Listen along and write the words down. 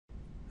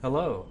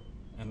Hello,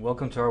 and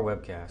welcome to our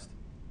webcast.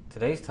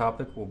 Today's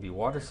topic will be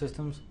water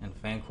systems and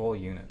fan coil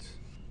units.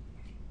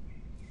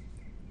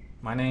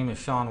 My name is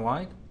Sean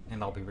White,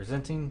 and I'll be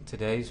presenting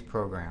today's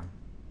program.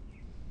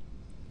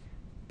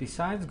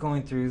 Besides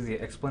going through the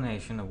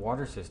explanation of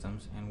water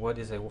systems and what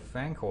is a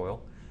fan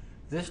coil,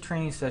 this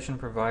training session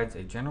provides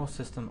a general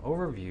system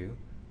overview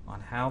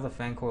on how the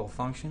fan coil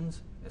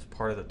functions as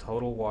part of the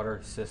total water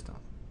system,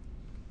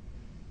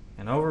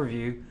 an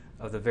overview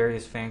of the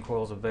various fan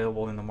coils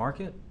available in the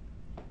market,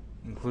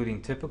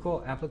 including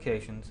typical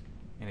applications,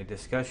 and a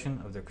discussion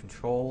of the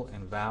control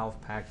and valve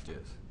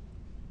packages.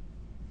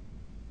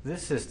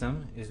 This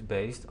system is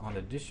based on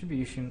the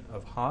distribution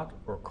of hot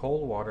or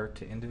cold water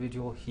to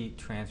individual heat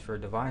transfer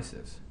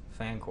devices,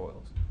 fan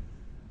coils,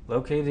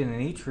 located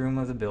in each room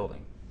of the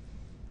building.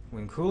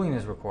 When cooling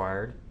is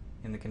required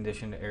in the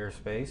conditioned air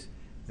space,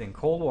 then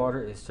cold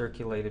water is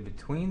circulated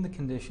between the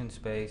conditioned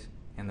space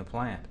and the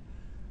plant,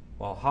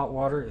 while hot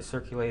water is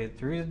circulated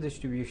through the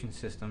distribution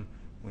system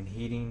when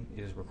heating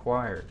is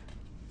required.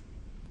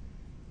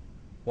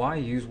 Why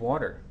use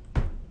water?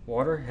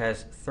 Water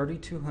has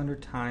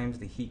 3,200 times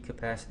the heat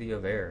capacity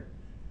of air.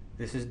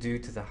 This is due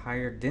to the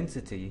higher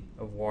density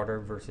of water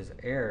versus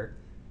air,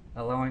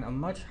 allowing a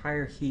much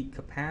higher heat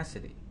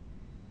capacity.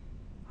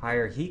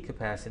 Higher heat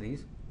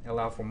capacities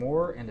allow for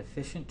more and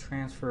efficient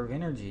transfer of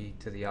energy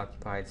to the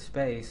occupied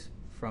space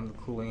from the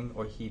cooling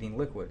or heating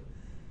liquid.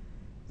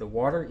 The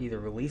water either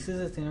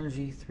releases its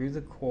energy through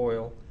the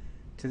coil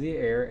to the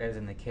air, as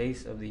in the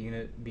case of the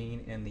unit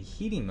being in the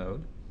heating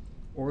mode,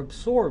 or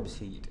absorbs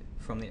heat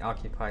from the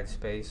occupied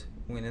space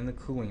when in the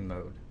cooling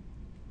mode.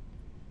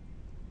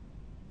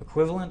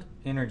 Equivalent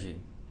energy.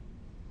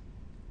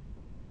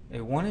 A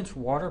 1-inch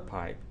water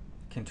pipe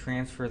can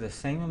transfer the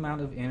same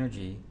amount of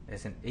energy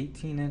as an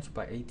 18-inch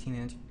by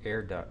 18-inch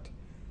air duct.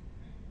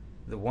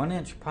 The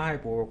 1-inch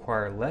pipe will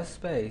require less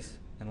space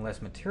and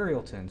less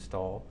material to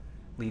install,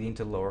 leading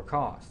to lower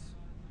costs.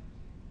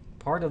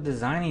 Part of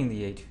designing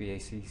the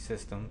HVAC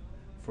system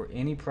for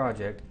any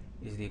project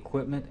is the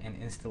equipment and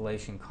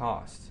installation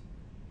costs.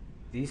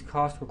 These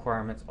cost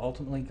requirements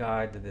ultimately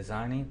guide the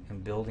designing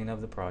and building of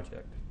the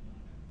project.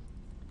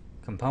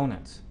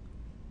 Components.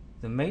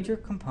 The major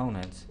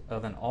components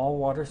of an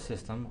all-water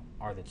system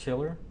are the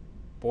chiller,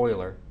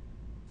 boiler,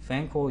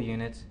 fan coil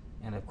units,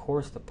 and of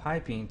course the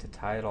piping to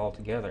tie it all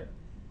together.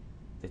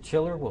 The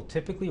chiller will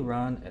typically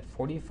run at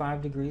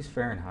 45 degrees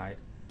Fahrenheit,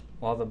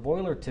 while the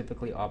boiler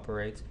typically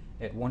operates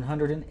at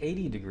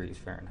 180 degrees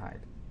Fahrenheit.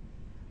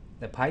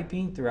 The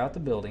piping throughout the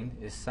building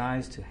is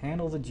sized to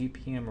handle the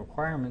GPM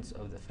requirements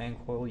of the fan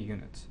coil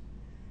units.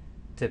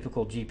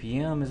 Typical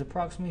GPM is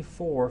approximately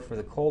 4 for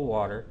the cold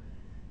water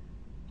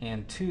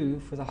and 2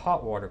 for the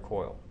hot water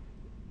coil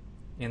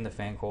in the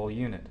fan coil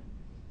unit.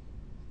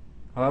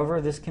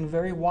 However, this can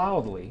vary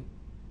wildly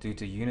due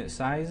to unit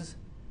sizes,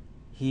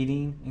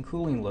 heating and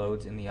cooling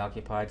loads in the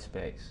occupied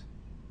space.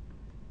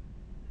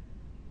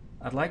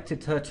 I'd like to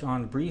touch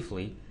on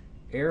briefly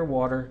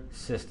air-water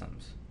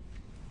systems.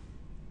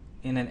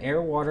 In an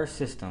air-water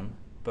system,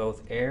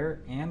 both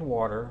air and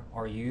water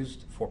are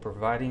used for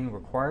providing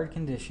required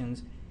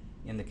conditions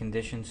in the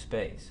conditioned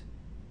space.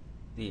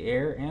 The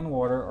air and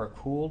water are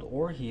cooled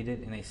or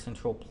heated in a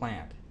central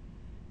plant.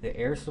 The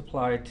air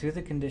supplied to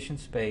the conditioned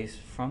space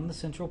from the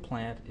central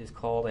plant is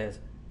called as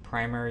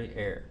primary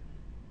air,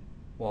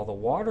 while the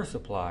water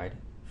supplied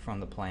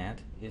from the plant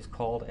is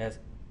called as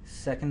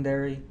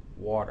secondary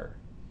water.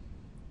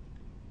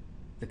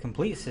 The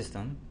complete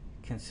system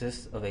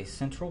consists of a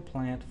central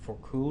plant for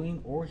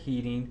cooling or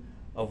heating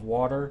of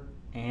water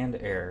and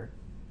air,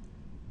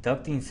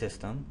 ducting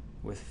system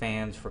with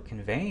fans for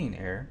conveying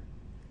air,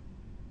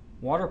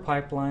 water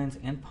pipelines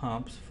and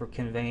pumps for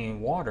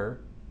conveying water,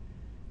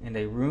 and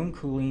a room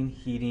cooling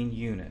heating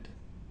unit.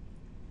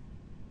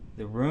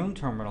 The room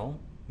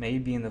terminal may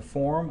be in the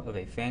form of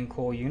a fan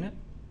coil unit,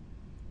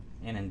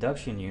 an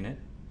induction unit,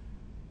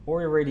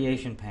 or a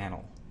radiation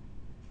panel.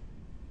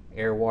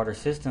 Air-water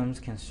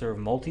systems can serve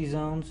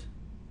multi-zones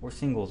or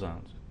single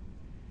zones.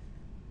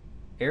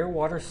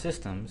 Air-water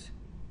systems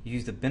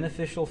use the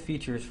beneficial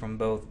features from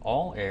both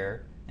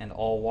all-air and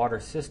all-water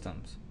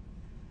systems.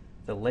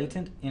 The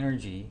latent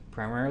energy,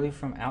 primarily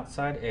from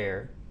outside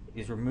air,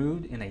 is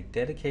removed in a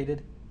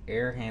dedicated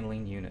air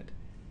handling unit,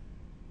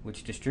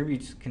 which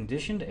distributes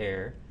conditioned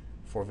air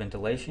for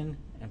ventilation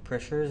and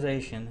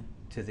pressurization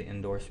to the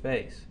indoor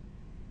space.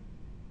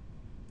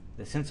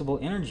 The sensible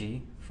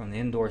energy from the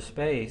indoor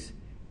space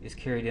is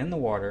carried in the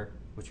water,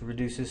 which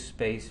reduces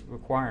space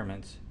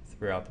requirements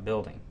throughout the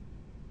building.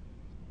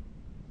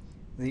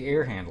 The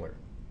air handler.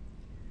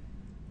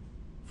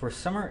 For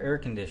summer air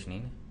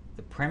conditioning,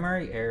 the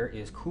primary air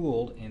is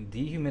cooled and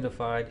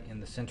dehumidified in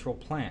the central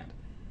plant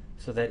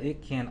so that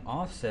it can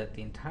offset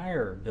the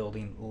entire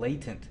building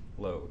latent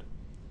load.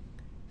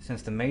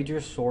 Since the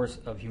major source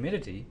of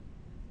humidity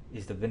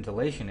is the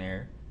ventilation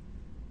air,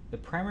 the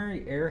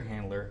primary air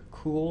handler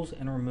cools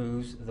and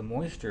removes the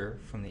moisture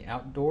from the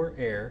outdoor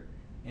air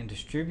and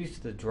distributes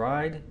the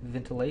dried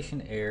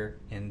ventilation air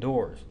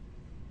indoors.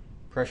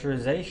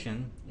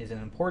 Pressurization is an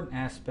important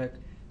aspect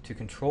to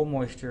control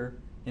moisture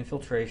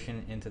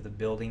infiltration into the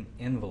building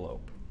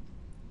envelope.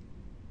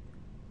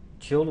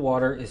 Chilled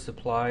water is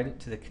supplied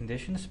to the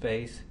conditioned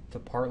space to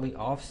partly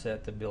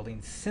offset the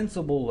building's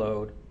sensible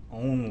load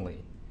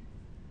only.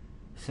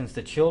 Since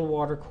the chilled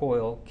water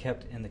coil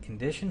kept in the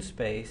conditioned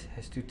space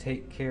has to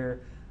take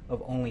care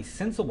of only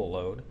sensible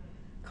load,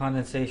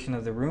 condensation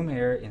of the room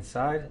air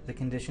inside the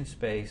conditioned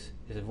space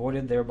is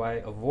avoided, thereby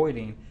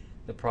avoiding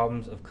the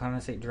problems of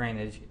condensate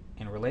drainage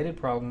and related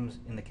problems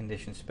in the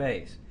conditioned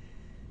space.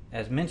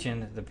 As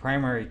mentioned, the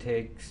primary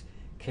takes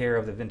care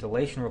of the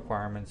ventilation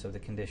requirements of the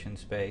conditioned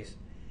space.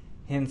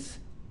 Hence,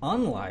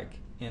 unlike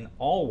in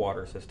all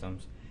water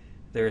systems,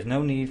 there is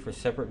no need for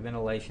separate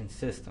ventilation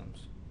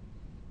systems.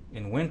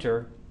 In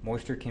winter,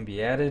 moisture can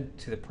be added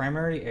to the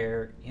primary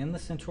air in the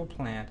central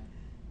plant,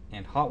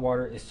 and hot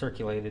water is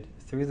circulated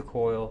through the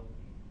coil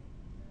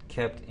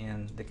kept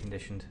in the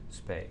conditioned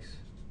space.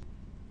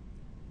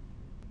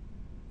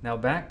 Now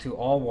back to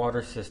all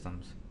water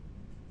systems.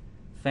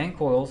 Fan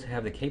coils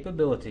have the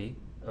capability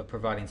of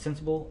providing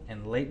sensible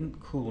and latent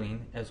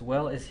cooling as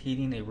well as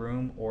heating a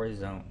room or a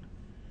zone.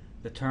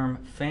 The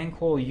term fan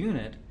coil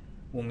unit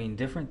will mean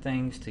different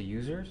things to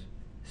users,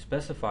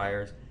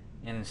 specifiers,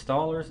 and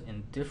installers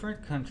in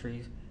different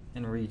countries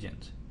and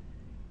regions,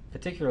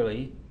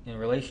 particularly in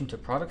relation to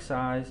product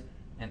size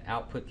and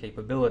output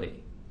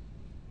capability.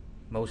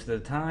 Most of the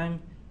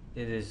time,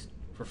 it is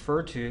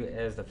referred to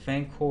as the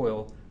fan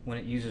coil when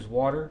it uses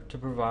water to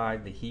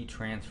provide the heat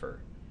transfer,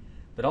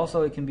 but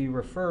also it can be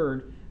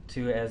referred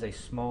to as a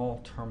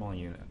small thermal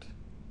unit.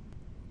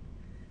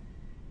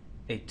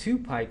 A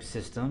two-pipe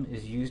system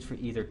is used for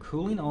either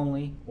cooling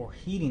only or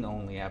heating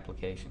only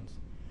applications,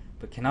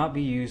 but cannot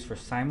be used for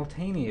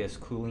simultaneous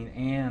cooling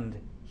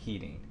and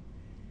heating.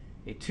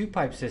 A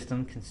two-pipe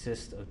system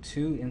consists of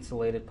two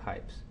insulated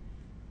pipes,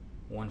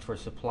 one for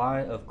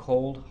supply of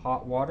cold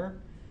hot water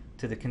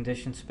to the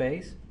conditioned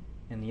space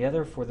and the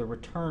other for the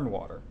return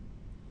water.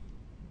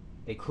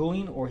 A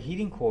cooling or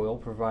heating coil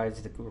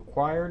provides the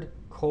required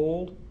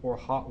cold or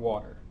hot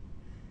water.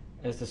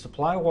 As the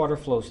supply water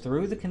flows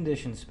through the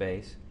conditioned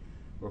space,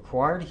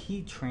 required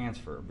heat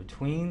transfer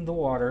between the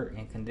water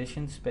and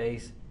conditioned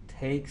space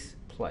takes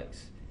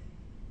place,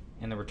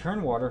 and the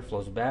return water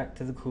flows back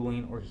to the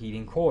cooling or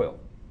heating coil.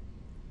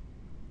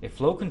 A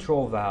flow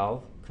control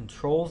valve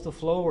controls the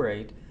flow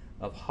rate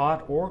of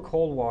hot or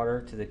cold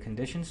water to the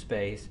conditioned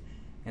space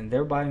and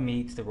thereby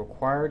meets the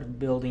required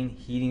building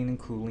heating and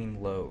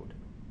cooling load.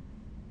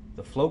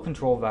 The flow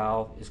control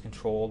valve is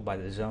controlled by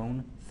the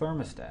zone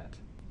thermostat.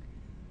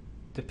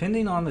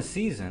 Depending on the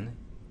season,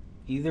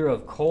 either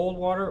of cold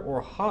water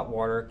or hot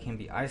water can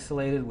be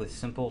isolated with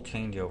simple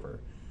changeover.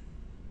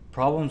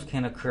 Problems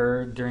can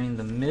occur during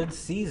the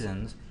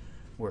mid-seasons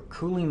where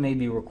cooling may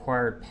be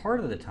required part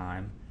of the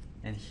time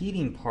and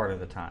heating part of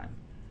the time,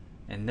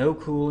 and no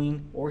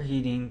cooling or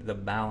heating the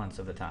balance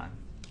of the time.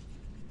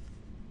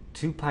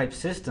 Two-pipe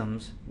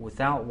systems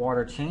without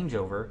water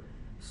changeover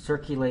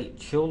circulate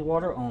chilled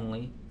water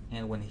only,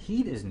 and when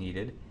heat is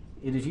needed,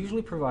 it is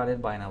usually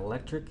provided by an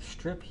electric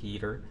strip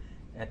heater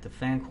at the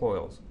fan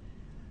coils.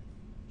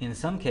 In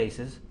some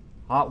cases,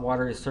 hot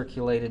water is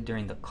circulated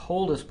during the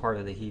coldest part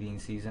of the heating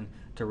season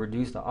to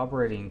reduce the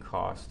operating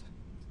cost.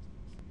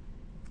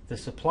 The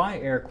supply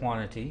air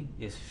quantity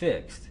is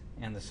fixed,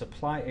 and the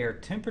supply air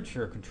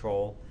temperature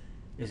control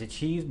is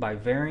achieved by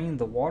varying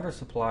the water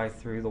supply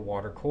through the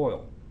water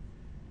coil.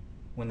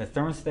 When the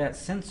thermostat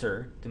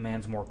sensor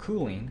demands more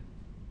cooling,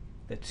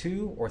 the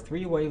 2 or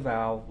 3-way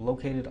valve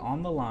located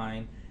on the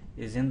line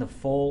is in the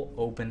full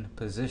open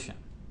position.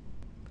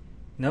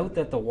 Note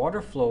that the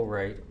water flow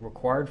rate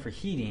required for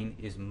heating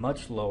is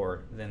much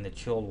lower than the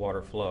chilled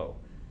water flow.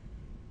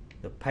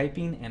 The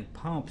piping and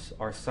pumps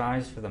are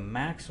sized for the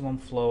maximum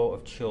flow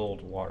of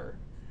chilled water.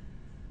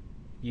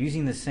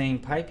 Using the same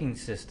piping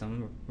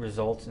system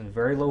results in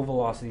very low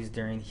velocities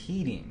during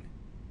heating.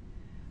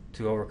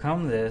 To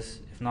overcome this,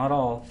 if not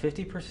all,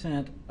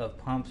 50% of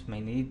pumps may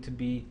need to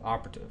be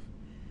operative.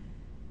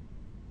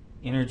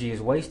 Energy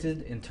is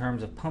wasted in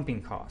terms of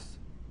pumping costs.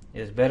 It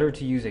is better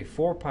to use a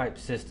 4-pipe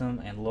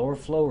system and lower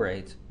flow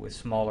rates with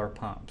smaller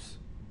pumps.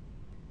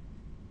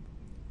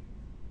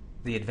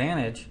 The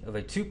advantage of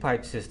a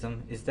 2-pipe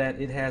system is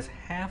that it has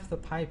half the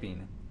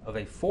piping of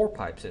a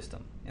 4-pipe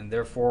system and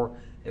therefore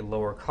a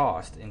lower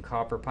cost in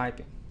copper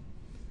piping.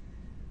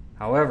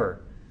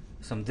 However,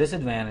 some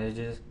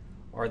disadvantages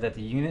are that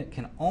the unit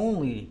can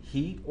only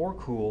heat or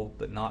cool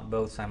but not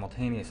both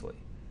simultaneously.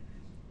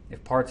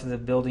 If parts of the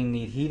building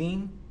need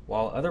heating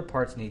while other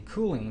parts need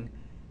cooling,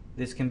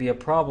 this can be a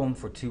problem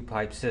for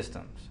 2-pipe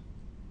systems.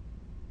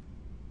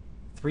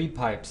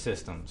 3-pipe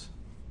systems.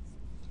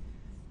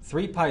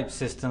 3-pipe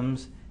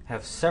systems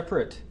have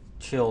separate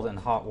chilled and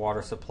hot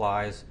water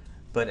supplies,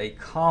 but a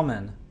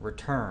common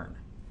return.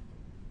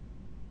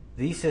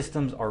 These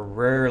systems are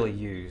rarely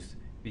used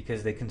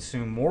because they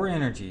consume more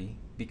energy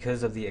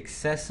because of the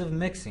excessive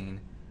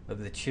mixing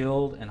of the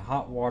chilled and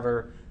hot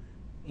water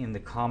in the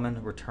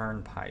common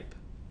return pipe.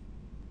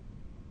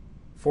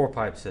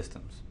 4-pipe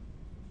systems.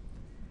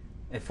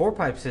 A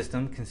 4-pipe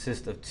system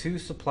consists of 2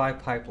 supply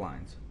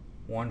pipelines,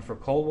 one for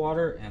cold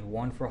water and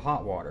one for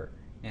hot water,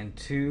 and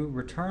 2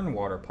 return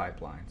water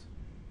pipelines.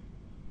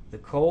 The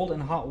cold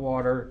and hot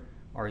water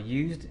are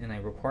used in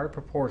a required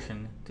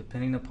proportion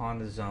depending upon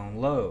the zone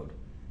load,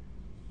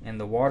 and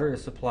the water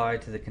is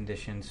supplied to the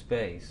conditioned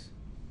space.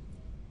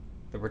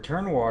 The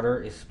return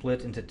water is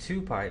split into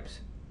 2 pipes.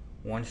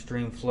 One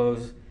stream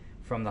flows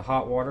from the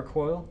hot water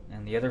coil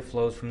and the other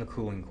flows from the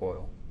cooling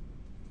coil.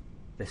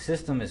 The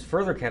system is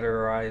further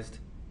categorized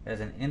as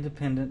an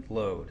independent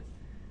load.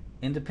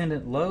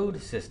 Independent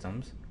load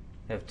systems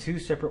have 2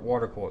 separate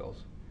water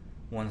coils,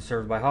 one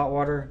served by hot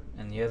water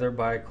and the other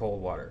by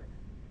cold water.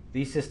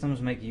 These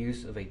systems make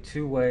use of a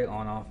 2-way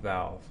on-off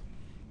valve.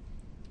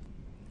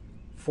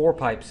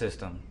 4-pipe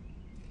system.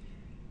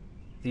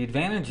 The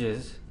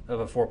advantages of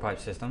a 4-pipe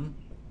system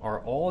are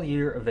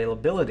all-year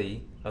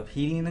availability of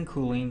heating and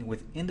cooling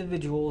with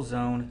individual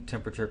zone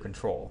temperature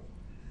control.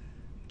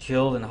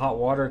 Chilled and hot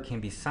water can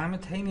be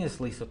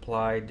simultaneously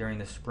supplied during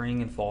the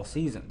spring and fall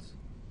seasons.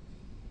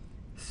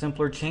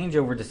 Simpler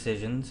changeover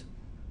decisions,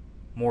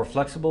 more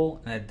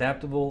flexible and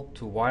adaptable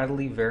to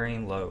widely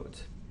varying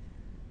loads.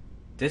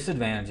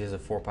 Disadvantages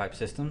of 4-pipe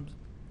systems.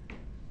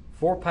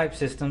 4-pipe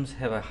systems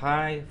have a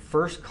high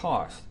first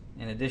cost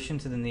in addition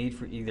to the need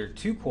for either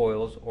 2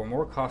 coils or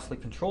more costly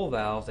control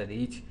valves at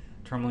each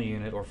terminal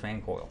unit or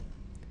fan coil.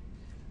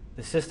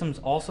 The systems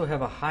also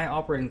have a high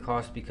operating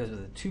cost because of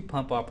the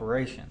 2-pump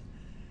operation.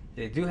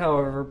 They do,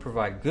 however,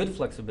 provide good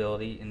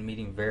flexibility in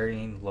meeting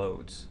varying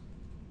loads.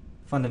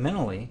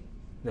 Fundamentally,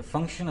 the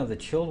function of the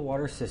chilled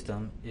water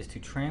system is to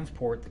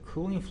transport the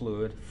cooling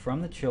fluid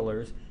from the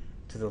chillers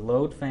to the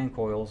load fan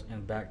coils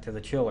and back to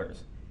the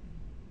chillers.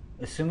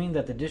 Assuming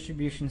that the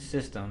distribution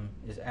system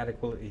is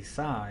adequately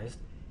sized,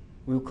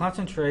 we will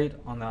concentrate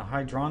on the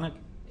hydronic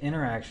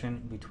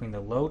interaction between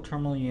the load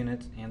terminal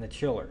units and the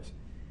chillers.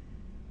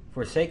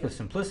 For sake of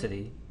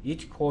simplicity,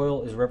 each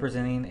coil is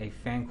representing a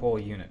fan coil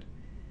unit.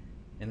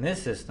 In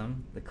this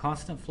system, the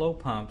constant flow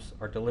pumps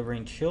are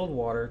delivering chilled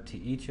water to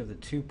each of the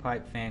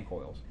 2-pipe fan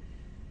coils.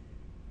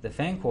 The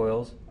fan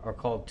coils are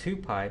called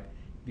 2-pipe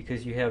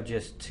because you have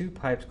just 2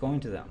 pipes going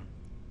to them,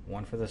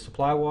 one for the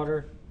supply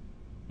water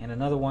and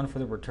another one for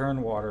the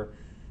return water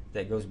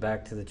that goes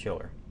back to the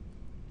chiller.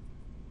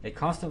 A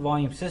constant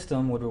volume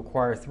system would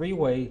require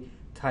 3-way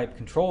type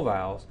control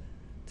valves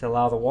to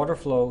allow the water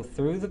flow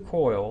through the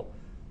coil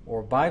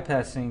or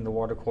bypassing the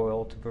water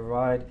coil to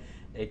provide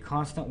a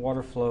constant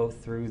water flow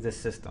through the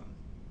system.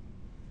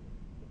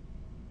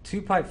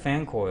 2-pipe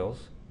fan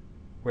coils,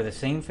 where the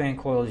same fan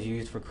coil is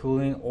used for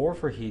cooling or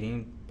for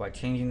heating by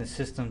changing the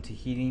system to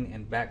heating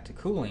and back to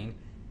cooling,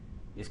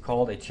 is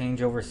called a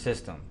changeover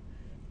system.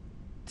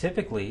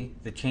 Typically,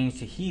 the change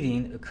to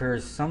heating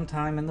occurs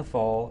sometime in the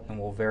fall and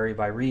will vary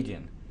by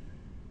region.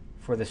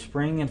 For the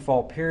spring and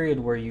fall period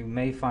where you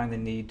may find the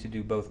need to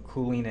do both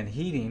cooling and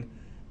heating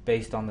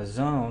based on the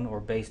zone or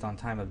based on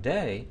time of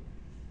day,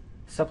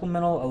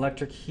 supplemental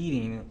electric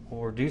heating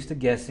will reduce the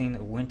guessing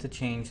of when to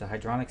change the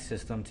hydronic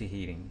system to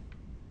heating.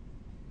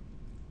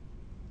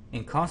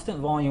 In constant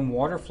volume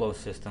water flow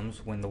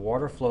systems, when the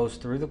water flows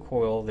through the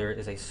coil, there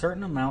is a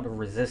certain amount of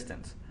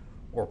resistance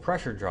or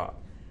pressure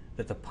drop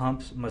that the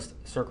pumps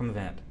must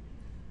circumvent.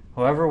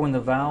 However, when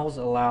the valves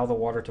allow the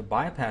water to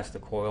bypass the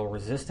coil,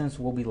 resistance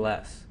will be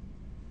less,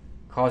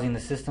 causing the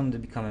system to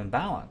become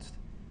imbalanced.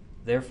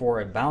 Therefore,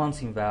 a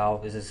balancing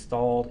valve is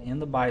installed in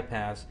the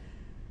bypass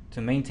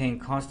to maintain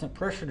constant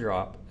pressure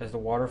drop as the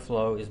water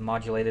flow is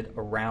modulated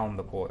around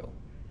the coil.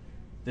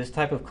 This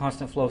type of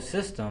constant flow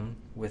system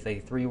with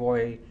a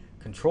 3-way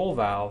control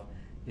valve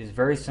is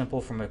very simple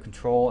from a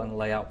control and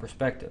layout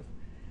perspective,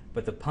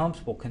 but the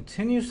pumps will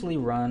continuously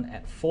run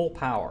at full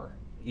power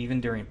even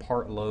during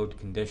part load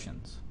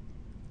conditions.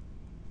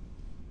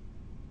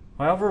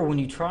 However, when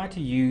you try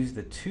to use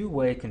the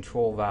 2-way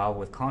control valve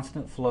with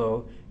constant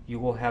flow, you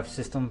will have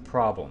system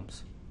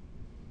problems.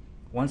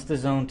 Once the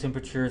zone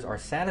temperatures are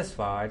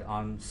satisfied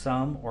on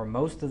some or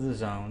most of the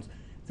zones,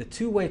 the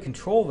 2-way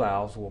control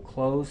valves will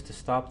close to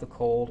stop the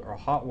cold or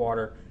hot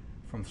water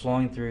from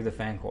flowing through the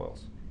fan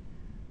coils.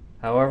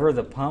 However,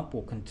 the pump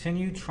will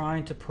continue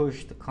trying to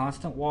push the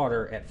constant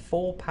water at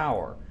full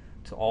power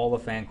to all the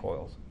fan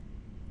coils.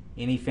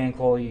 Any fan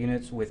coil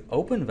units with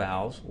open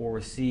valves will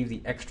receive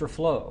the extra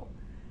flow.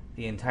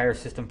 The entire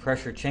system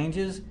pressure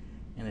changes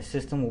and the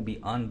system will be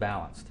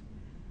unbalanced.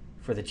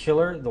 For the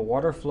chiller, the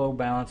water flow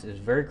balance is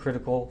very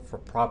critical for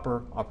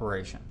proper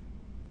operation.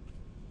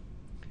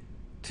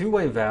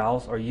 2-way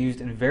valves are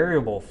used in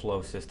variable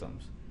flow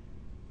systems.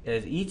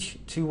 As each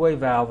 2-way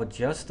valve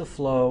adjusts the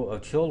flow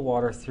of chilled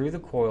water through the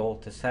coil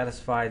to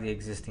satisfy the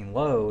existing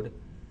load,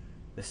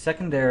 the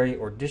secondary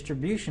or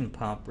distribution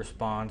pump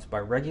responds by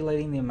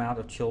regulating the amount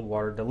of chilled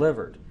water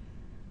delivered.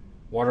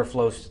 Water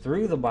flows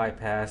through the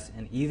bypass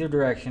in either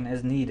direction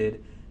as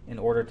needed in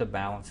order to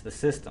balance the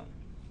system.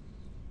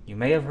 You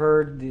may have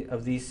heard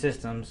of these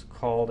systems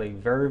called a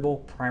variable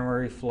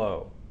primary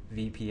flow,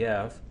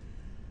 VPF,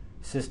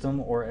 system,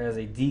 or as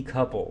a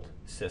decoupled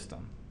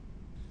system.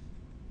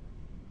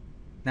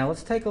 Now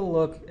let's take a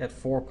look at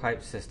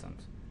 4-pipe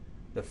systems.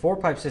 The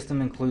four-pipe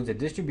system includes a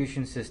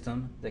distribution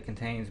system that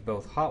contains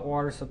both hot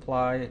water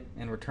supply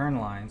and return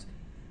lines,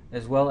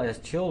 as well as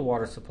chilled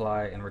water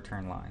supply and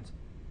return lines.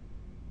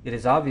 It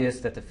is obvious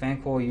that the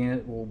fan coil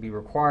unit will be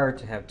required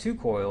to have two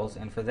coils,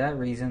 and for that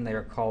reason they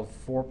are called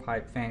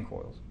four-pipe fan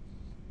coils.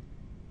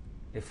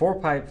 A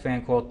four-pipe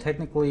fan coil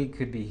technically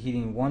could be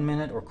heating 1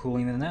 minute or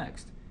cooling the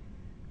next.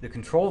 The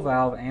control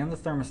valve and the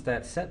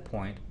thermostat set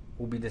point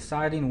will be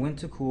deciding when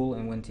to cool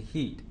and when to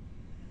heat.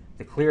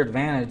 The clear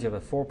advantage of a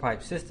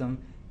four-pipe system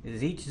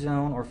is each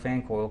zone or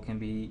fan coil can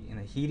be in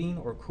the heating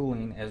or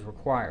cooling as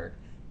required,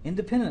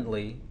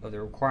 independently of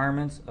the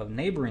requirements of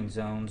neighboring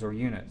zones or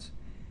units.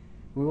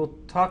 We will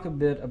talk a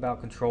bit about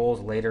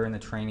controls later in the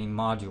training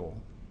module.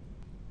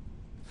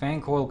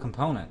 Fan coil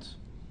components.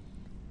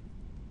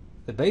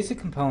 The basic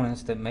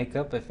components that make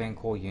up a fan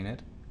coil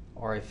unit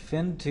are a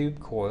fin tube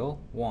coil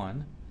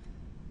 1,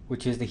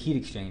 which is the heat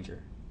exchanger,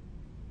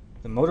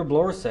 the motor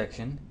blower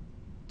section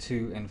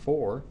 2 and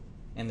 4,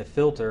 and the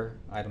filter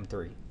item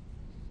 3.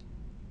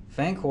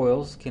 Fan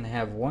coils can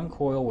have one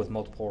coil with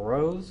multiple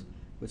rows,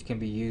 which can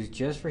be used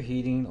just for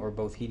heating or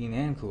both heating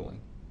and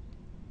cooling.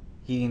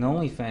 Heating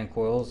only fan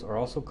coils are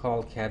also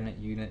called cabinet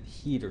unit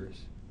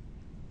heaters.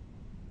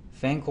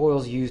 Fan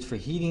coils used for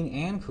heating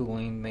and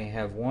cooling may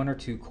have one or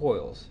two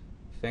coils.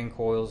 Fan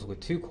coils with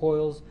two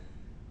coils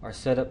are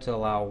set up to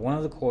allow one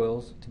of the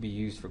coils to be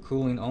used for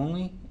cooling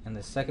only and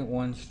the second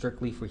one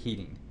strictly for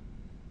heating.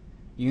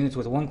 Units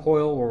with one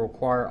coil will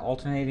require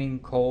alternating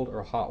cold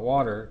or hot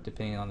water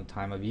depending on the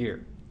time of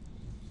year.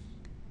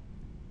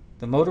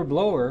 The motor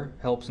blower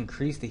helps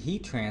increase the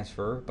heat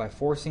transfer by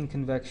forcing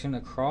convection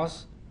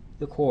across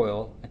the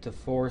coil and to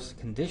force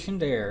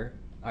conditioned air,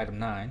 item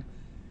 9,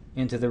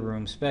 into the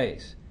room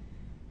space.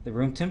 The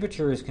room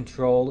temperature is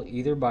controlled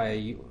either by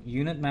a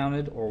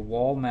unit-mounted or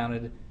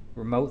wall-mounted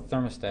remote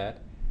thermostat,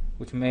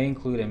 which may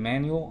include a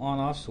manual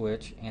on-off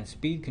switch and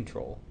speed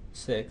control,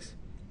 6,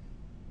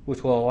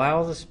 which will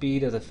allow the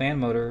speed of the fan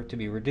motor to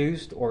be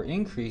reduced or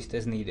increased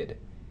as needed.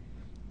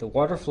 The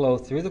water flow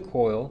through the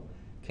coil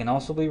can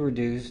also be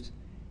reduced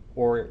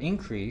or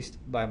increased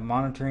by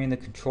monitoring the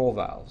control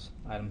valves,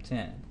 item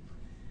 10.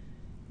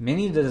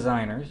 Many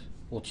designers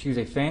will choose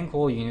a fan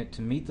coil unit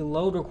to meet the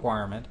load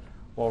requirement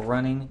while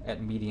running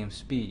at medium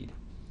speed.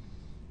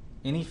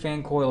 Any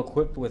fan coil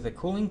equipped with a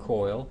cooling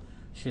coil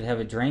should have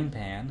a drain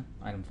pan,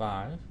 item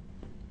 5,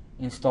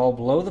 installed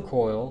below the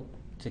coil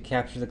to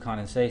capture the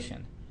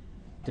condensation.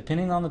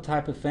 Depending on the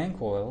type of fan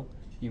coil,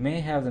 you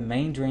may have the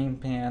main drain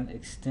pan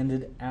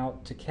extended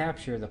out to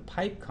capture the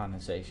pipe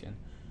condensation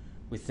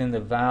within the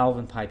valve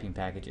and piping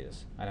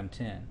packages, item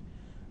 10,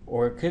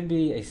 or it could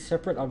be a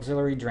separate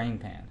auxiliary drain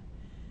pan.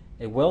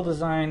 A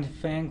well-designed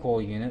fan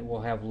coil unit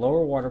will have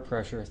lower water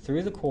pressure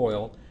through the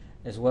coil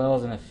as well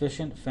as an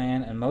efficient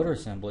fan and motor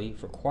assembly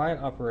for quiet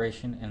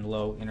operation and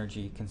low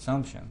energy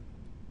consumption.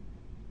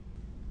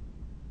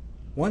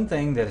 One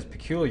thing that is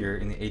peculiar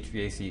in the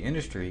HVAC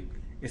industry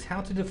is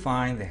how to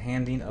define the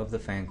handing of the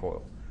fan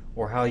coil,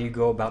 or how you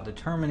go about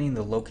determining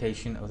the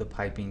location of the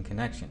piping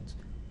connections.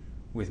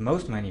 With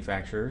most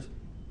manufacturers,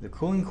 the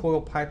cooling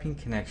coil piping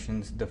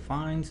connections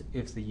defines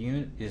if the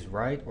unit is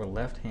right or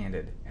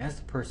left-handed as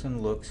the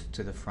person looks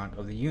to the front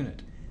of the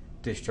unit.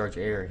 Discharge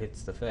air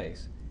hits the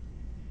face.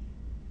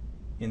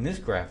 In this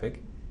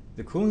graphic,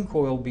 the cooling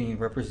coil being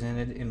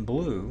represented in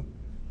blue,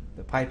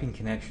 the piping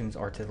connections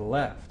are to the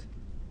left.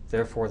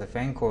 Therefore, the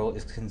fan coil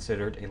is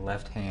considered a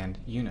left-hand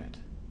unit.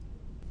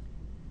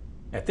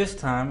 At this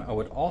time, I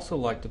would also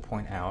like to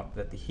point out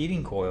that the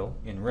heating coil,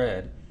 in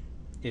red,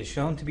 is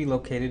shown to be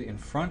located in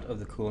front of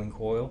the cooling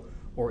coil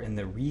or in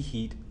the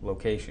reheat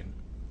location.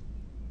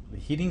 The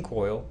heating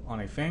coil on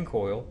a fan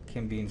coil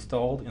can be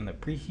installed in the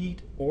preheat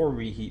or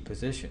reheat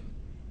position.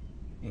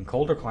 In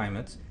colder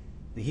climates,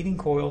 the heating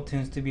coil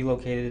tends to be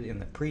located in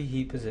the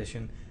preheat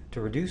position to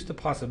reduce the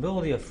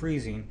possibility of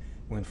freezing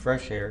when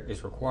fresh air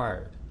is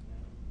required.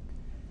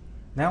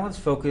 Now let's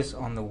focus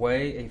on the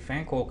way a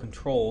fan coil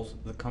controls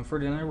the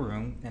comfort in a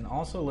room, and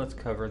also let's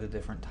cover the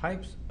different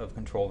types of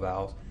control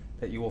valves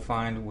that you will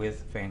find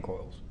with fan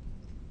coils.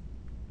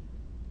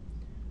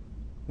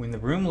 When the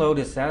room load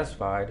is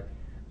satisfied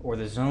or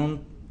the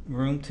zone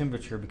room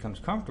temperature becomes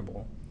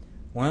comfortable,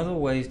 one of the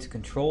ways to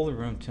control the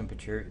room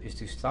temperature is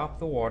to stop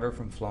the water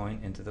from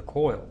flowing into the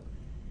coil.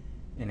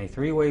 In a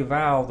three-way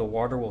valve, the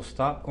water will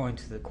stop going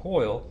to the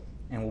coil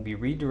and will be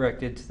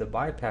redirected to the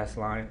bypass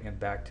line and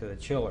back to the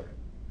chiller.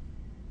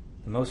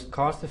 The most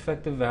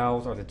cost-effective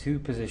valves are the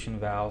two-position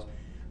valves,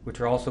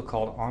 which are also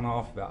called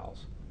on-off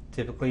valves.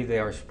 Typically, they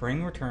are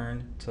spring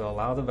returned to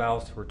allow the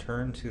valves to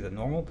return to the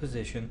normal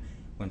position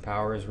when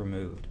power is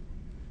removed.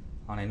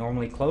 On a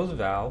normally closed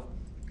valve,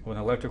 when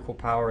electrical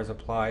power is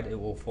applied, it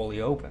will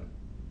fully open.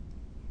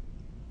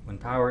 When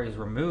power is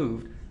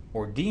removed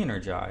or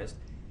de-energized,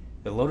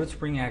 the loaded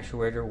spring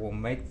actuator will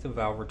make the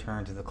valve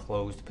return to the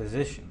closed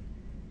position.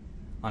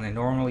 On a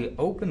normally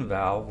open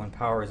valve, when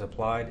power is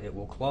applied, it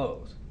will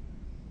close.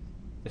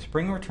 The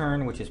spring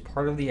return, which is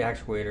part of the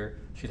actuator,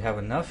 should have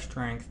enough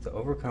strength to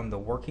overcome the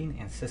working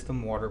and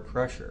system water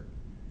pressure.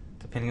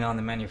 Depending on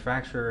the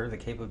manufacturer, the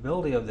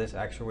capability of this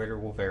actuator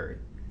will vary.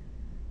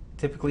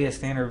 Typically, a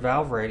standard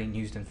valve rating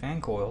used in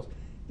fan coils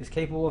is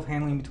capable of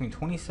handling between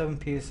 27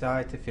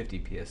 psi to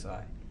 50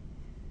 psi.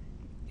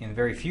 In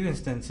very few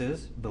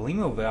instances,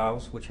 Belimo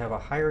valves, which have a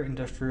higher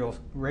industrial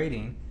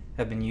rating,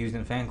 have been used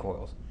in fan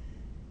coils.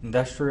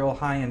 Industrial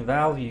high-end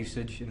valve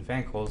usage in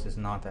fan coils is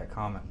not that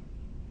common.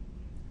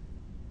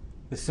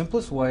 The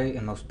simplest way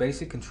and most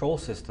basic control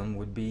system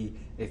would be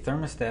a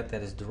thermostat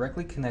that is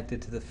directly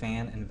connected to the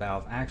fan and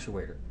valve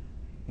actuator.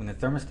 When the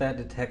thermostat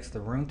detects the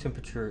room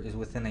temperature is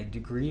within a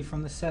degree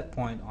from the set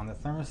point on the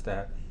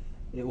thermostat,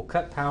 it will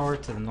cut power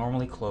to the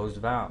normally closed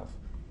valve.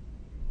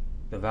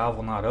 The valve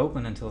will not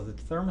open until the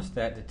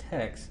thermostat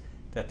detects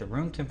that the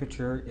room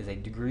temperature is a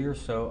degree or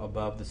so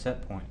above the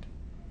set point.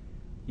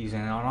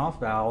 Using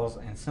on-off valves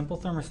and simple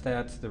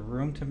thermostats, the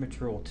room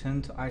temperature will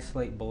tend to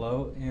isolate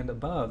below and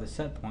above the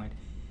set point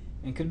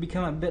and could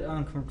become a bit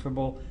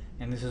uncomfortable,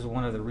 and this is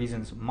one of the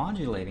reasons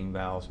modulating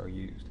valves are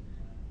used.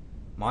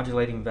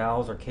 Modulating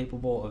valves are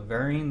capable of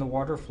varying the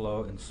water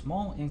flow in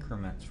small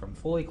increments from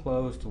fully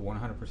closed to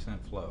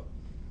 100% flow.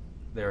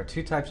 There are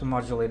two types of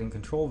modulating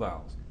control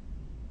valves.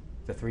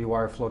 The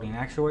 3-wire floating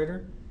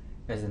actuator,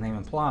 as the name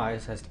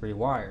implies, has 3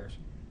 wires.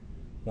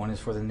 One is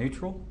for the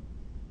neutral,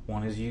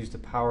 one is used to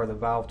power the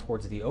valve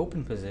towards the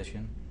open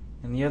position,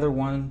 and the other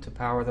one to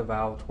power the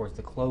valve towards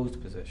the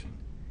closed position.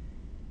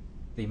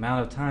 The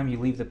amount of time you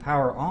leave the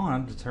power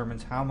on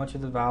determines how much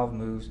of the valve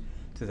moves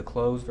to the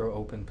closed or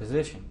open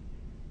position.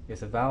 If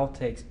the valve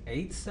takes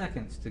 8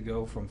 seconds to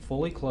go from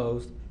fully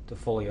closed to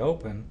fully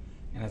open,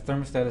 and the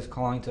thermostat is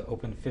calling to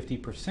open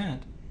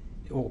 50%,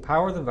 it will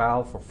power the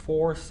valve for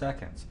 4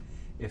 seconds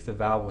if the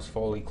valve was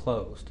fully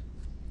closed.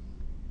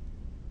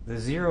 The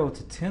 0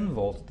 to 10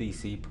 volt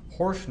DC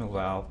proportional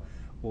valve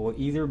will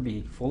either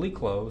be fully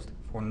closed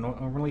for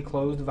normally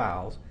closed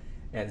valves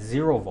at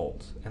 0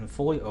 volts and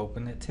fully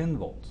open at 10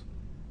 volts.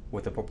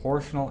 With a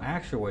proportional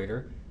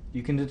actuator,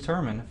 you can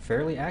determine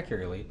fairly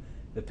accurately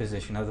the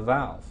position of the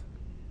valve.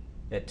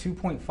 At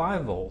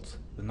 2.5 volts,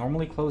 the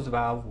normally closed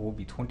valve will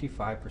be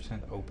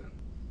 25% open.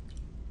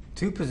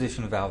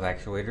 Two-position valve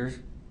actuators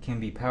can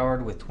be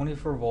powered with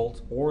 24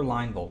 volts or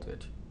line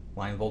voltage.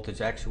 Line voltage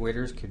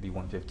actuators could be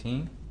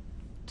 115,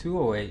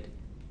 208,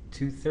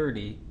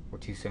 230, or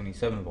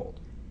 277 volt.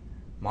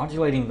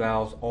 Modulating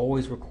valves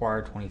always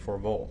require 24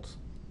 volts.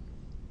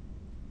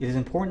 It is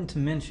important to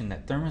mention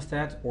that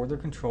thermostats or their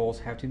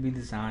controls have to be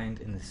designed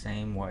in the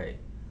same way.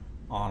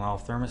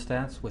 On-off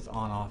thermostats with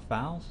on-off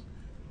valves,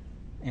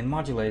 and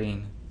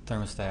modulating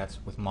thermostats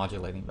with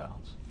modulating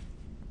valves.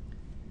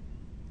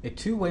 A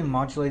two-way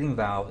modulating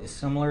valve is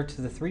similar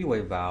to the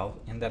three-way valve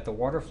in that the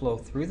water flow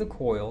through the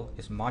coil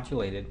is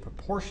modulated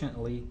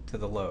proportionately to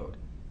the load.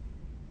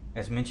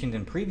 As mentioned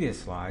in previous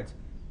slides,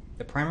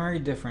 the primary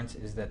difference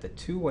is that the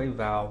two-way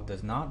valve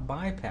does not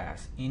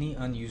bypass any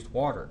unused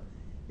water.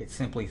 It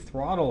simply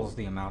throttles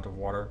the amount of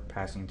water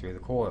passing through the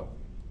coil.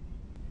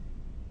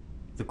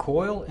 The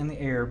coil and the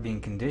air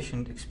being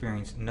conditioned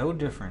experience no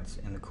difference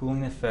in the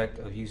cooling effect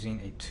of using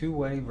a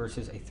two-way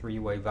versus a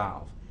three-way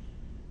valve.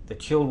 The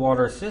chilled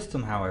water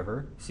system,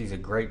 however, sees a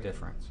great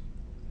difference.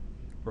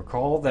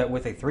 Recall that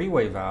with a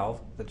three-way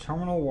valve, the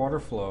terminal water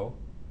flow,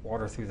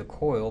 water through the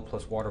coil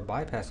plus water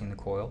bypassing the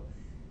coil,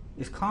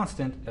 is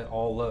constant at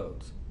all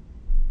loads.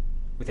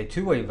 With a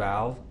two-way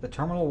valve, the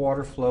terminal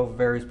water flow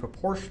varies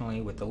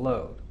proportionally with the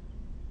load,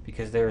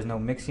 because there is no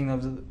mixing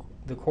of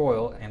the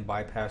coil and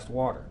bypassed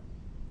water.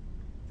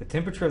 The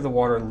temperature of the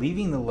water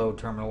leaving the load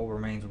terminal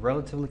remains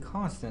relatively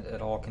constant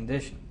at all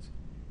conditions.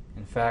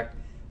 In fact,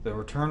 the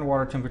return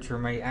water temperature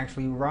may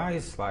actually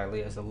rise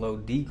slightly as the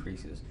load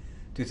decreases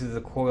due to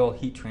the coil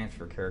heat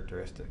transfer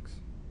characteristics.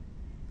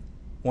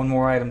 One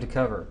more item to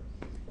cover.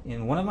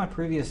 In one of my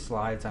previous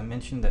slides, I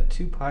mentioned that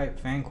two-pipe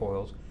fan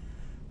coils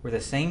where the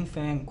same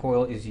fan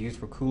coil is used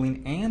for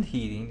cooling and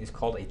heating is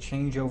called a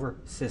changeover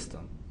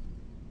system.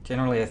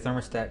 Generally, a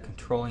thermostat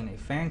controlling a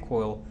fan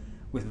coil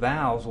with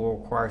valves will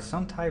require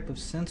some type of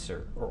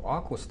sensor or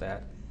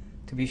aquastat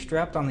to be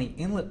strapped on the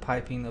inlet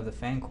piping of the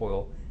fan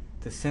coil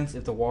to sense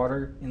if the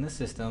water in the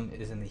system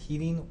is in the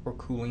heating or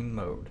cooling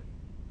mode.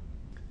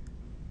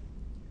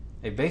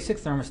 A basic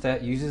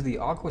thermostat uses the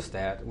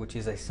aquastat, which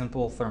is a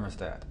simple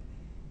thermostat.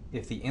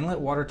 If the inlet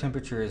water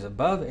temperature is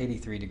above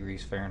 83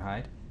 degrees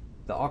Fahrenheit,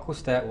 the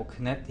aquastat will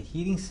connect the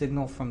heating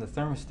signal from the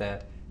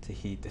thermostat to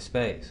heat the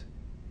space.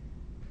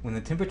 When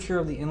the temperature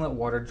of the inlet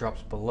water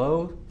drops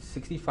below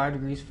 65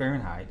 degrees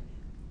Fahrenheit,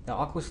 the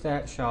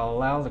aquastat shall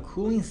allow the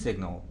cooling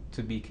signal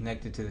to be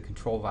connected to the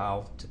control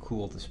valve to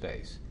cool the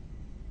space.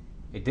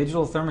 A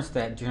digital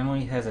thermostat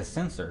generally has a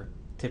sensor,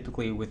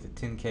 typically with a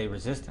 10K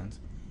resistance,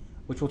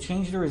 which will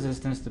change the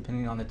resistance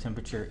depending on the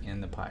temperature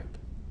in the pipe.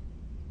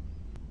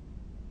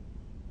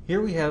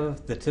 Here we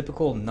have the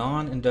typical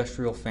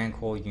non-industrial fan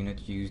coil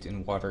unit used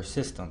in water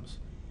systems.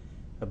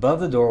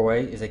 Above the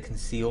doorway is a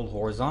concealed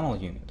horizontal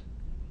unit.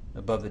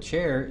 Above the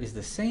chair is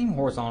the same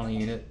horizontal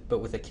unit but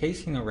with a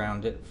casing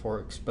around it for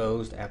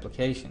exposed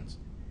applications.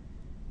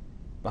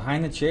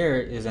 Behind the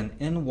chair is an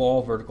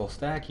in-wall vertical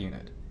stack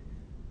unit.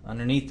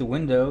 Underneath the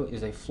window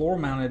is a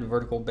floor-mounted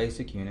vertical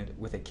basic unit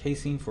with a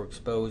casing for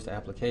exposed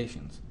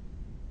applications.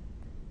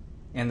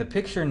 And the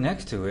picture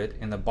next to it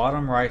in the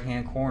bottom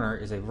right-hand corner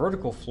is a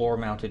vertical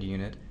floor-mounted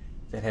unit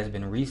that has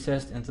been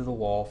recessed into the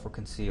wall for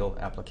concealed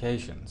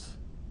applications.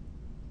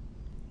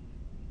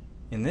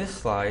 In this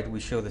slide, we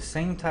show the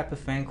same type of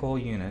fan coil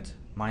unit,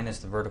 minus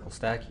the vertical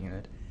stack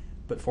unit,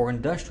 but for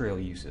industrial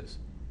uses.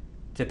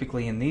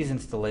 Typically in these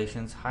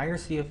installations, higher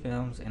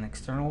CFMs and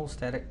external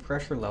static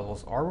pressure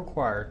levels are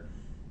required,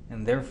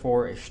 and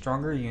therefore a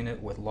stronger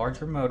unit with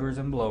larger motors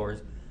and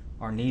blowers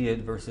are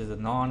needed versus the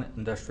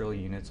non-industrial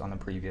units on the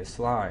previous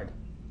slide.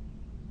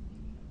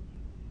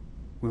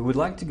 We would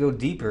like to go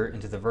deeper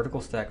into the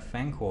vertical stack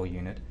fan coil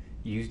unit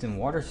used in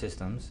water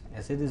systems,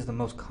 as it is the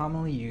most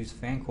commonly used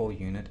fan coil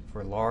unit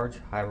for large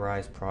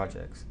high-rise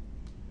projects.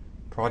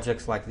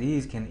 Projects like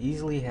these can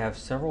easily have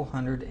several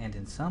hundred and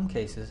in some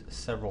cases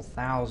several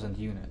thousand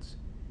units.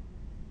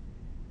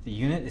 The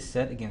unit is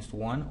set against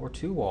one or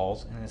two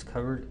walls and is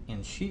covered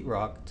in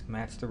sheetrock to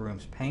match the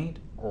room's paint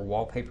or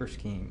wallpaper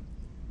scheme.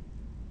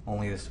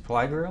 Only the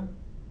supply grill,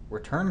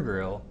 return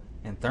grill,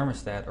 and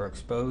thermostat are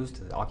exposed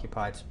to the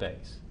occupied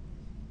space.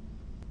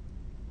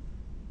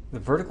 The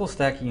vertical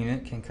stack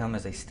unit can come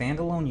as a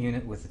standalone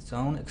unit with its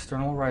own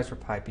external riser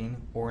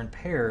piping or in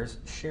pairs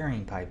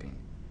sharing piping.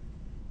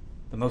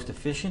 The most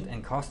efficient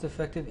and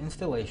cost-effective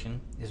installation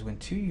is when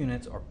two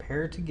units are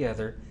paired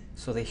together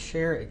so they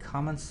share a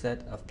common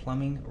set of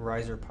plumbing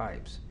riser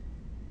pipes.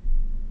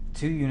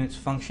 Two units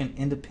function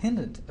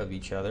independent of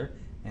each other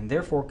and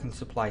therefore can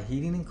supply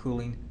heating and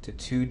cooling to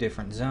two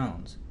different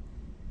zones.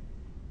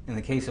 In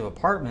the case of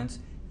apartments,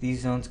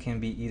 these zones can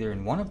be either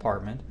in one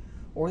apartment,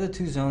 or the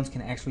two zones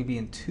can actually be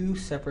in two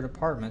separate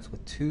apartments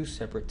with two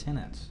separate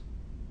tenants.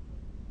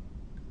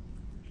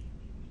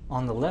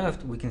 On the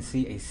left, we can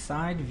see a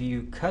side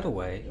view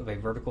cutaway of a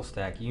vertical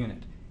stack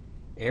unit.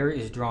 Air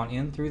is drawn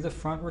in through the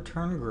front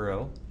return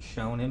grill,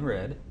 shown in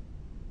red,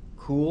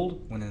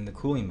 cooled when in the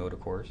cooling mode of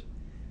course,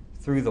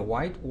 through the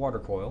white water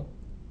coil,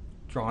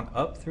 drawn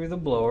up through the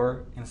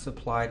blower and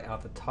supplied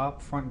out the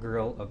top front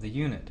grill of the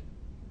unit.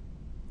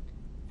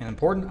 An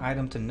important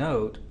item to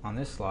note on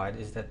this slide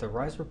is that the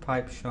riser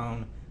pipe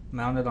shown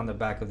mounted on the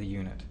back of the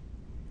unit.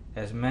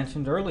 As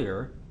mentioned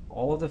earlier,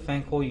 all of the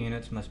fan coil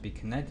units must be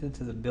connected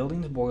to the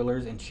building's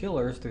boilers and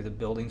chillers through the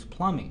building's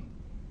plumbing.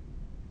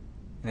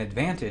 An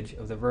advantage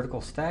of the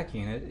vertical stack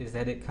unit is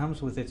that it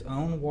comes with its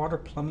own water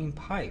plumbing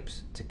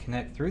pipes to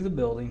connect through the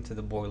building to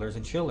the boilers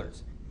and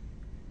chillers.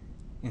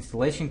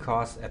 Installation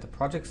costs at the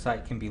project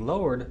site can be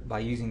lowered by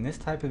using this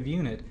type of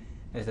unit,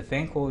 as the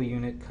fan coil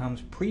unit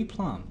comes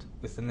pre-plumbed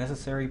with the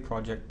necessary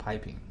project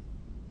piping.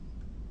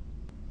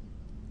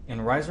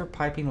 In riser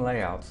piping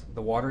layouts,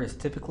 the water is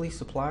typically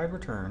supplied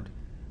returned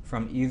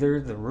from either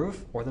the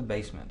roof or the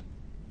basement.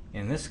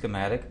 In this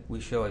schematic,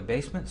 we show a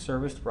basement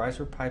serviced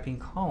riser piping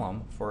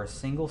column for a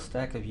single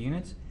stack of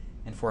units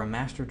and for a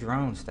master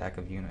drone stack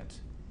of units.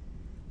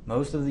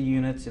 Most of the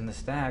units in the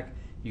stack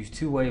use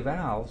two-way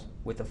valves,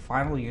 with the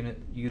final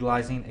unit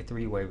utilizing a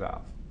three-way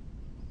valve.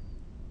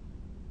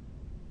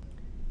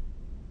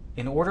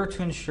 In order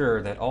to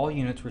ensure that all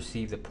units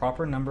receive the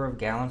proper number of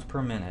gallons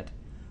per minute,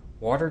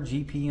 water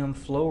GPM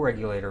flow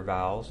regulator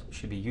valves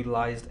should be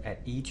utilized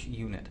at each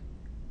unit.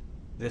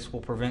 This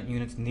will prevent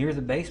units near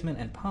the basement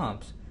and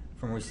pumps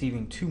from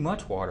receiving too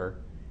much water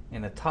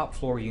and the top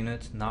floor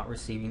units not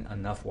receiving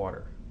enough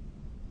water.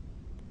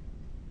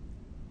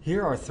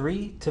 Here are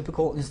three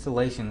typical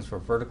installations for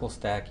vertical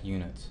stack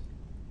units.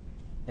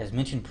 As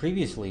mentioned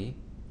previously,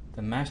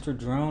 the master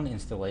drone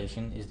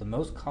installation is the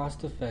most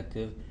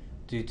cost-effective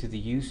due to the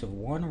use of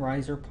one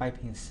riser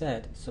piping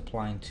set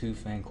supplying two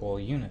fan coil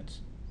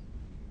units.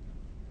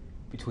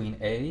 Between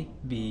A,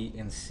 B,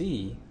 and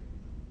C,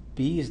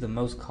 B is the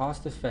most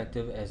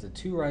cost-effective as the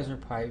two riser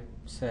pipe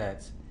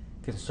sets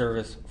can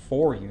service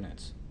 4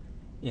 units.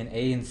 In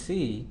A and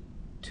C,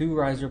 two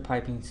riser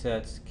piping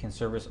sets can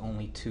service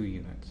only 2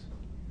 units.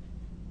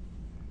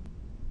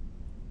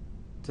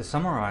 To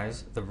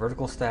summarize the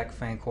vertical stack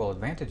fan coil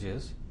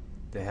advantages,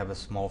 they have a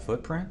small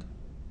footprint,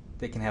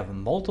 they can have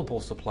multiple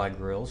supply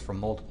grills for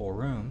multiple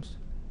rooms,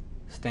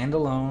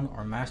 standalone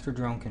or master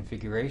drone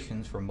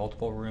configurations for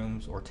multiple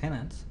rooms or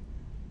tenants,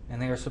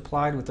 and they are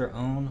supplied with their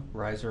own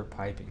riser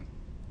piping.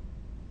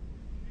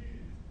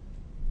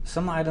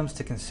 Some items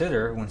to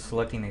consider when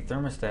selecting a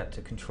thermostat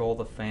to control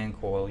the fan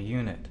coil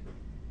unit.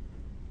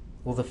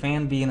 Will the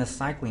fan be in a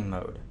cycling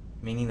mode,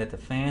 meaning that the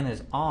fan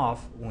is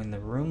off when the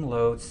room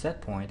load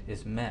set point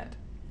is met?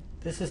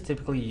 This is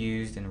typically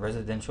used in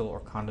residential or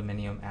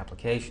condominium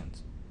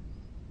applications.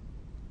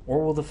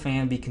 Or will the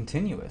fan be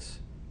continuous,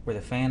 where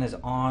the fan is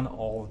on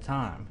all the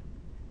time?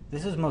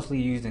 This is mostly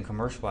used in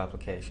commercial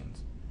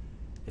applications.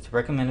 It's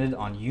recommended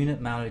on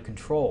unit-mounted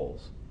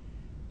controls.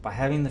 By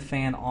having the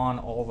fan on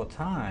all the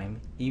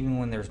time, even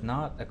when there's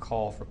not a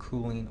call for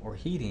cooling or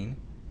heating,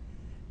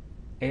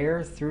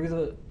 air through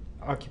the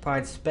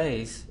occupied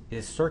space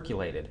is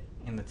circulated,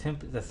 and the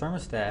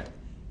thermostat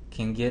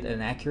can get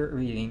an accurate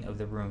reading of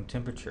the room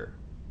temperature.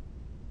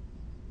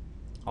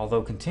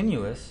 Although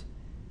continuous,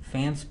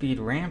 Fan speed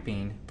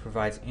ramping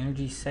provides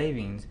energy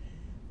savings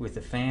with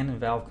the fan and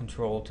valve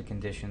control to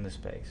condition the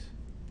space.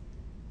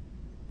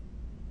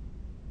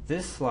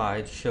 This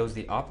slide shows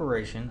the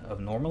operation of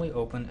normally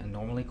open and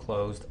normally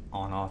closed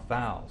on-off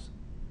valves.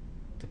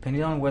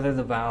 Depending on whether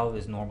the valve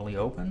is normally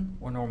open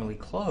or normally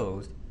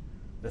closed,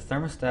 the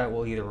thermostat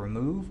will either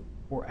remove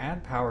or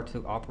add power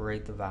to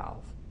operate the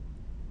valve.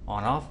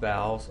 On-off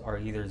valves are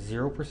either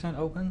 0%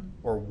 open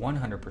or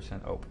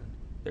 100% open.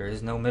 There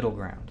is no middle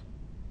ground.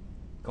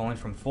 Going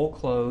from full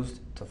closed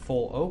to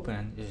full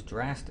open is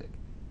drastic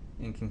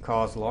and can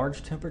cause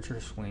large temperature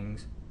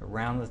swings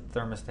around the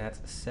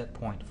thermostat's set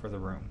point for the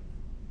room.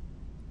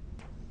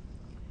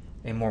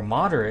 A more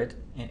moderate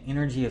and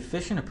energy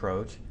efficient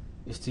approach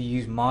is to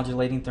use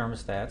modulating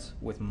thermostats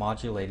with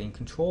modulating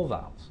control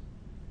valves.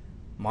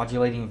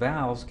 Modulating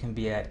valves can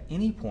be at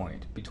any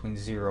point between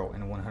 0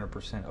 and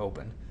 100%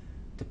 open,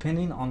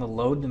 depending on the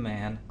load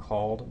demand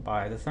called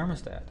by the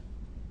thermostat.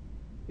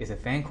 If the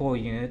fan coil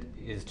unit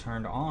is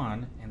turned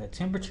on and the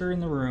temperature in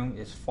the room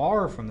is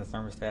far from the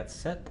thermostat's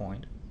set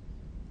point,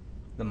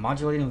 the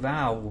modulating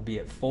valve will be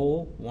at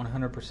full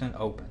 100%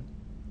 open.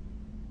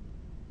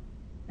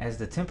 As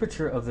the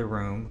temperature of the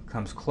room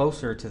comes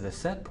closer to the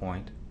set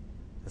point,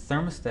 the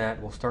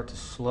thermostat will start to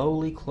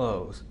slowly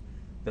close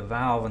the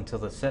valve until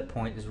the set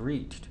point is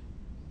reached.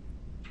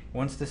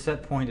 Once the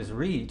set point is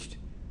reached,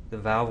 the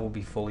valve will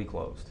be fully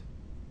closed.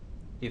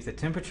 If the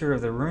temperature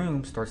of the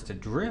room starts to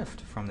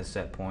drift from the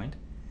set point,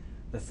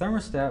 the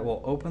thermostat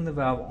will open the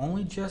valve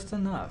only just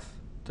enough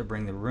to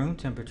bring the room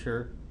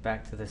temperature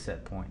back to the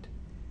set point.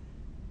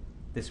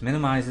 This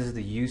minimizes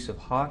the use of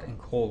hot and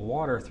cold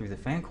water through the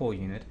fan coil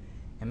unit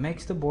and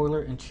makes the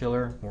boiler and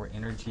chiller more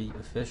energy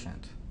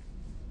efficient.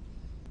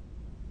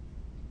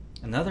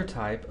 Another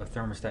type of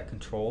thermostat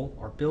control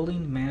are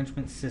building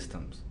management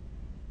systems.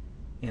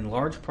 In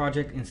large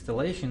project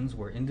installations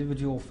where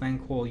individual fan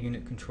coil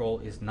unit control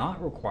is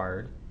not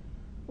required,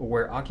 or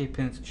where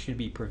occupants should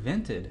be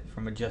prevented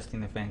from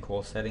adjusting the fan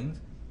coil settings,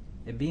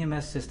 a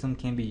BMS system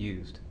can be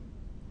used.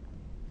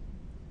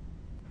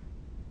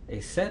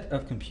 A set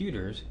of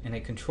computers in a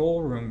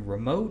control room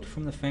remote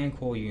from the fan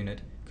coil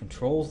unit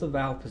controls the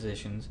valve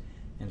positions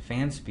and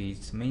fan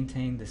speeds to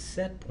maintain the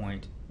set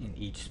point in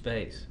each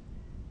space.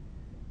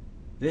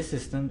 This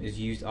system is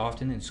used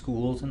often in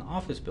schools and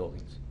office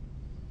buildings.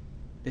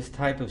 This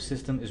type of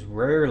system is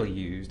rarely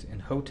used in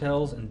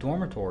hotels and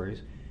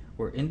dormitories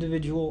where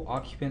individual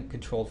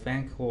occupant-controlled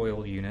fan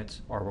coil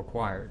units are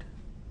required.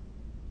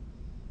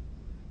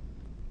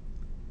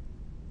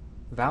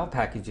 Valve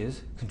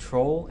packages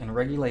control and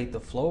regulate the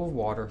flow of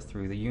water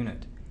through the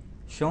unit.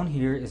 Shown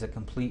here is a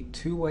complete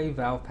two-way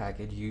valve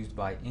package used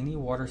by any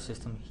water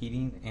system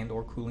heating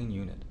and/or cooling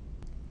unit.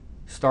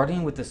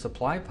 Starting with the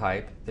supply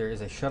pipe, there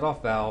is a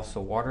shutoff valve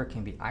so water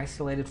can be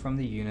isolated from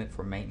the unit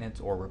for maintenance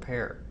or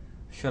repair.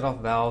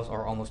 Shutoff valves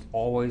are almost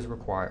always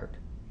required.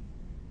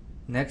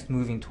 Next,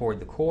 moving toward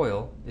the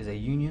coil, is a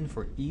union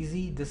for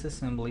easy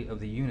disassembly of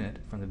the unit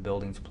from the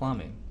building's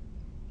plumbing.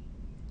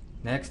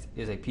 Next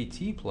is a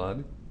PT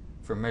plug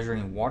for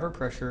measuring water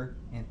pressure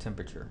and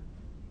temperature.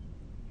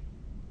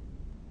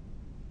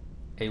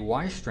 A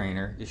Y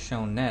strainer is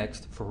shown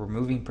next for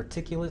removing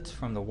particulates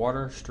from the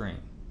water stream.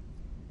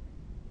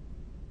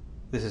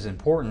 This is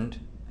important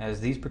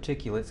as these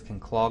particulates can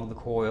clog the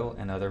coil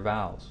and other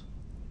valves.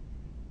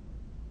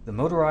 The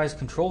motorized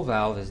control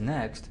valve is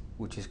next,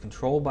 which is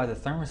controlled by the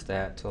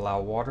thermostat to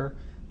allow water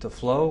to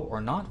flow or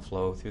not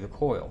flow through the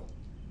coil.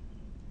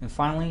 And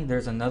finally,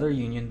 there's another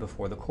union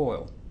before the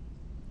coil.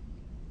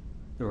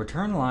 The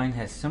return line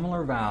has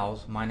similar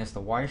valves minus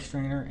the Y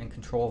strainer and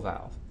control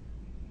valve.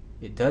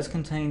 It does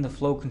contain the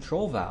flow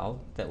control valve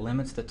that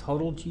limits the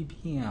total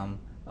GPM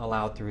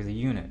allowed through the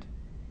unit.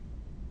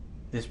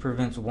 This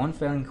prevents one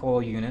fan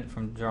coil unit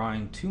from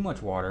drawing too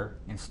much water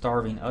and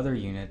starving other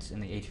units in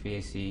the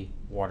HVAC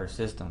water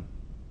system.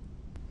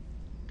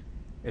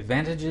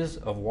 Advantages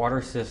of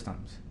water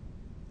systems.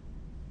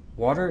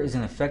 Water is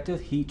an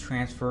effective heat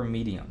transfer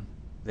medium.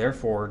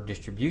 Therefore,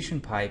 distribution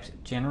pipes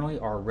generally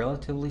are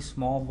relatively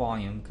small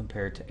volume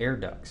compared to air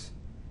ducts.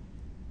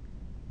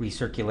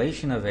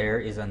 Recirculation of air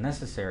is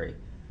unnecessary,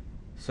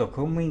 so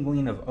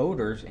commingling of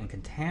odors and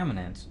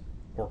contaminants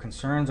or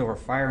concerns over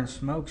fire and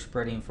smoke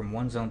spreading from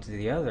one zone to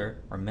the other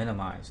are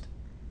minimized.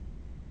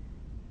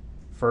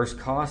 First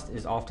cost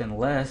is often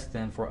less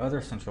than for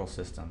other central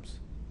systems.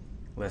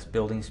 Less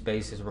building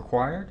space is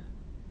required.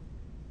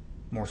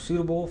 More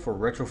suitable for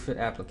retrofit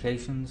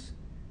applications.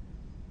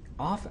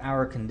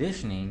 Off-hour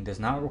conditioning does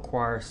not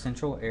require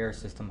central air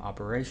system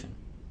operation.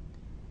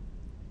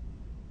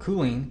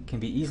 Cooling can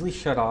be easily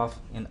shut off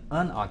in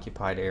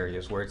unoccupied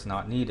areas where it's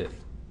not needed.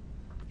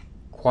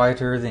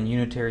 Quieter than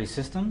unitary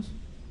systems.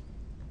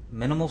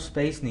 Minimal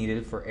space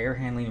needed for air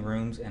handling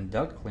rooms and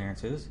duct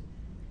clearances,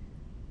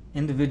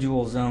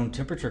 individual zone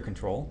temperature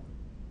control.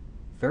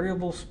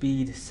 Variable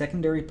speed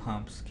secondary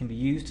pumps can be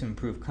used to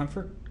improve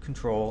comfort,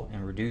 control,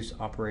 and reduce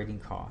operating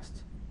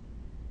costs.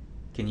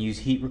 Can use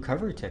heat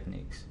recovery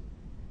techniques.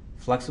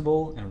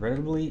 Flexible and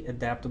readily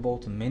adaptable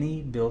to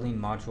many building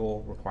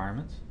module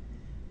requirements.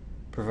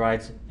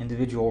 provides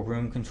individual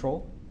room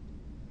control,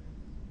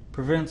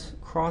 prevents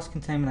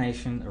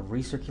cross-contamination of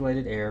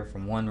recirculated air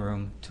from one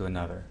room to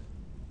another.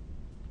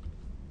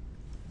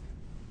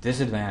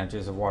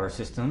 Disadvantages of water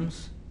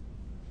systems.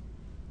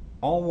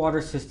 All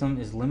water system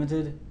is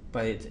limited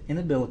by its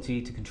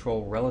inability to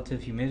control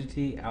relative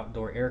humidity,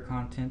 outdoor air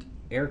content,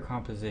 air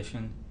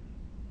composition,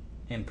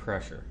 and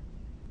pressure.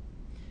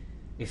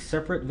 A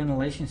separate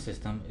ventilation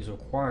system is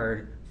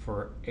required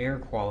for air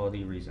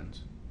quality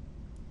reasons.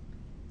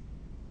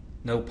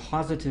 No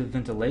positive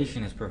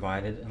ventilation is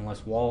provided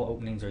unless wall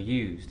openings are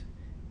used.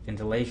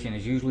 Ventilation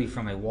is usually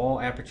from a wall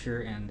aperture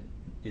and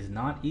is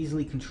not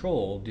easily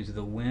controlled due to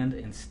the wind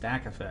and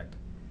stack effect.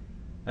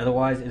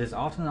 Otherwise, it is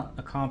often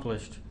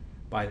accomplished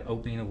by the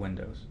opening of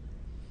windows.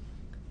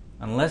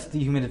 Unless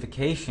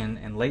dehumidification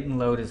and latent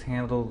load is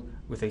handled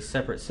with a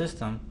separate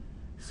system,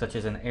 such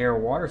as an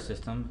air-water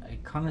system, a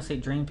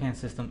condensate drain pan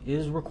system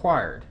is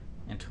required,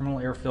 and terminal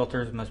air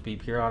filters must be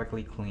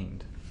periodically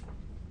cleaned.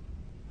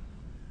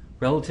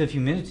 Relative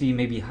humidity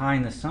may be high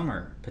in the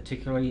summer,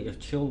 particularly if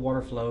chilled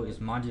water flow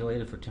is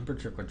modulated for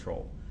temperature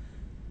control.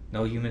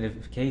 No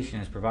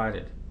humidification is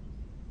provided.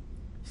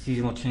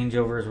 Seasonal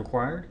changeover is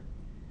required.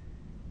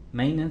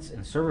 Maintenance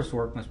and service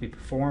work must be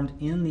performed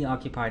in the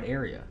occupied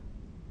area.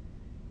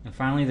 And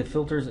finally, the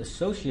filters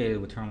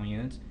associated with terminal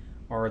units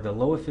are the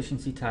low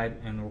efficiency type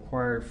and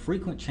require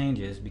frequent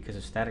changes because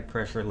of static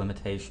pressure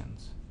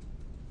limitations.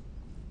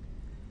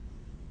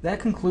 That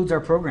concludes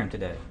our program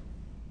today.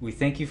 We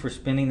thank you for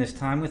spending this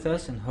time with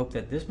us and hope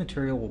that this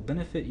material will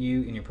benefit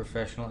you in your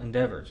professional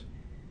endeavors.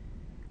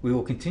 We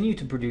will continue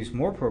to produce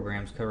more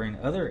programs covering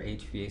other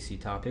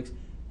HVAC topics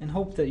and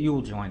hope that you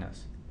will join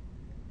us.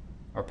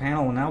 Our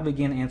panel will now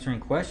begin answering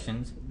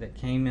questions that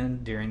came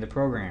in during the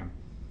program.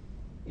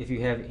 If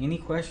you have any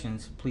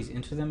questions, please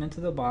enter them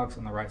into the box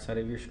on the right side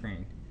of your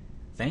screen.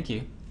 Thank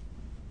you.